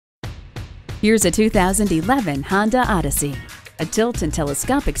Here's a 2011 Honda Odyssey. A tilt and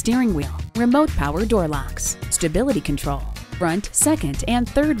telescopic steering wheel, remote power door locks, stability control, front, second, and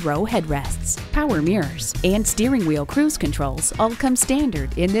third row headrests, power mirrors, and steering wheel cruise controls all come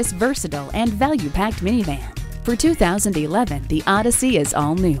standard in this versatile and value-packed minivan. For 2011, the Odyssey is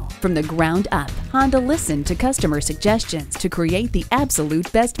all new. From the ground up, Honda listened to customer suggestions to create the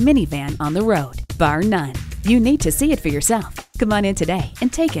absolute best minivan on the road, bar none. You need to see it for yourself. Come on in today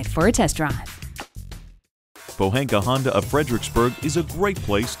and take it for a test drive. Pohanka Honda of Fredericksburg is a great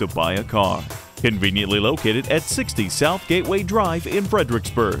place to buy a car. Conveniently located at 60 South Gateway Drive in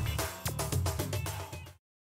Fredericksburg.